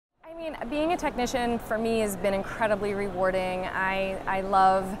mean, being a technician for me has been incredibly rewarding. I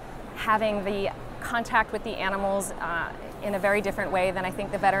love having the contact with the animals in a very different way than I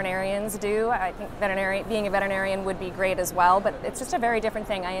think the veterinarians do. I think being a veterinarian would be great as well, but it's just a very different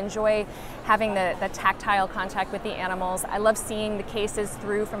thing. I enjoy having the tactile contact with the animals. I love seeing the cases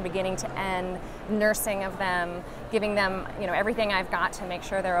through from beginning to end, nursing of them, giving them everything I've got to make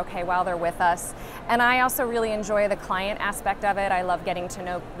sure they're okay while they're with us. And I also really enjoy the client aspect of it. I love getting to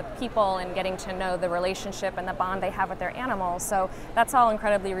know the people and getting to know the relationship and the bond they have with their animals. So that's all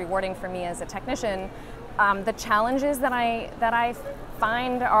incredibly rewarding for me as a technician. The challenges that I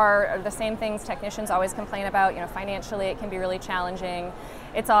find are the same things technicians always complain about. Financially it can be really challenging.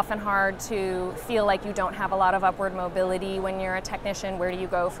 It's often hard to feel like you don't have a lot of upward mobility when you're a technician. Where do you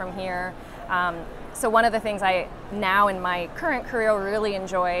go from here? So one of the things I now in my current career really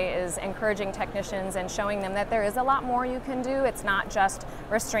enjoy is encouraging technicians and showing them that there is a lot more you can do. It's not just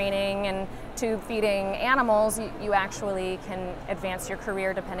restraining and tube feeding animals. You actually can advance your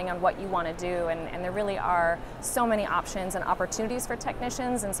career depending on what you want to do, and there really are so many options and opportunities for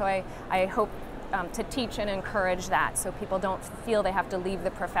technicians, and so I hope to teach and encourage that so people don't feel they have to leave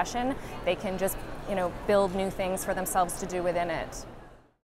the profession. They can just build new things for themselves to do within it.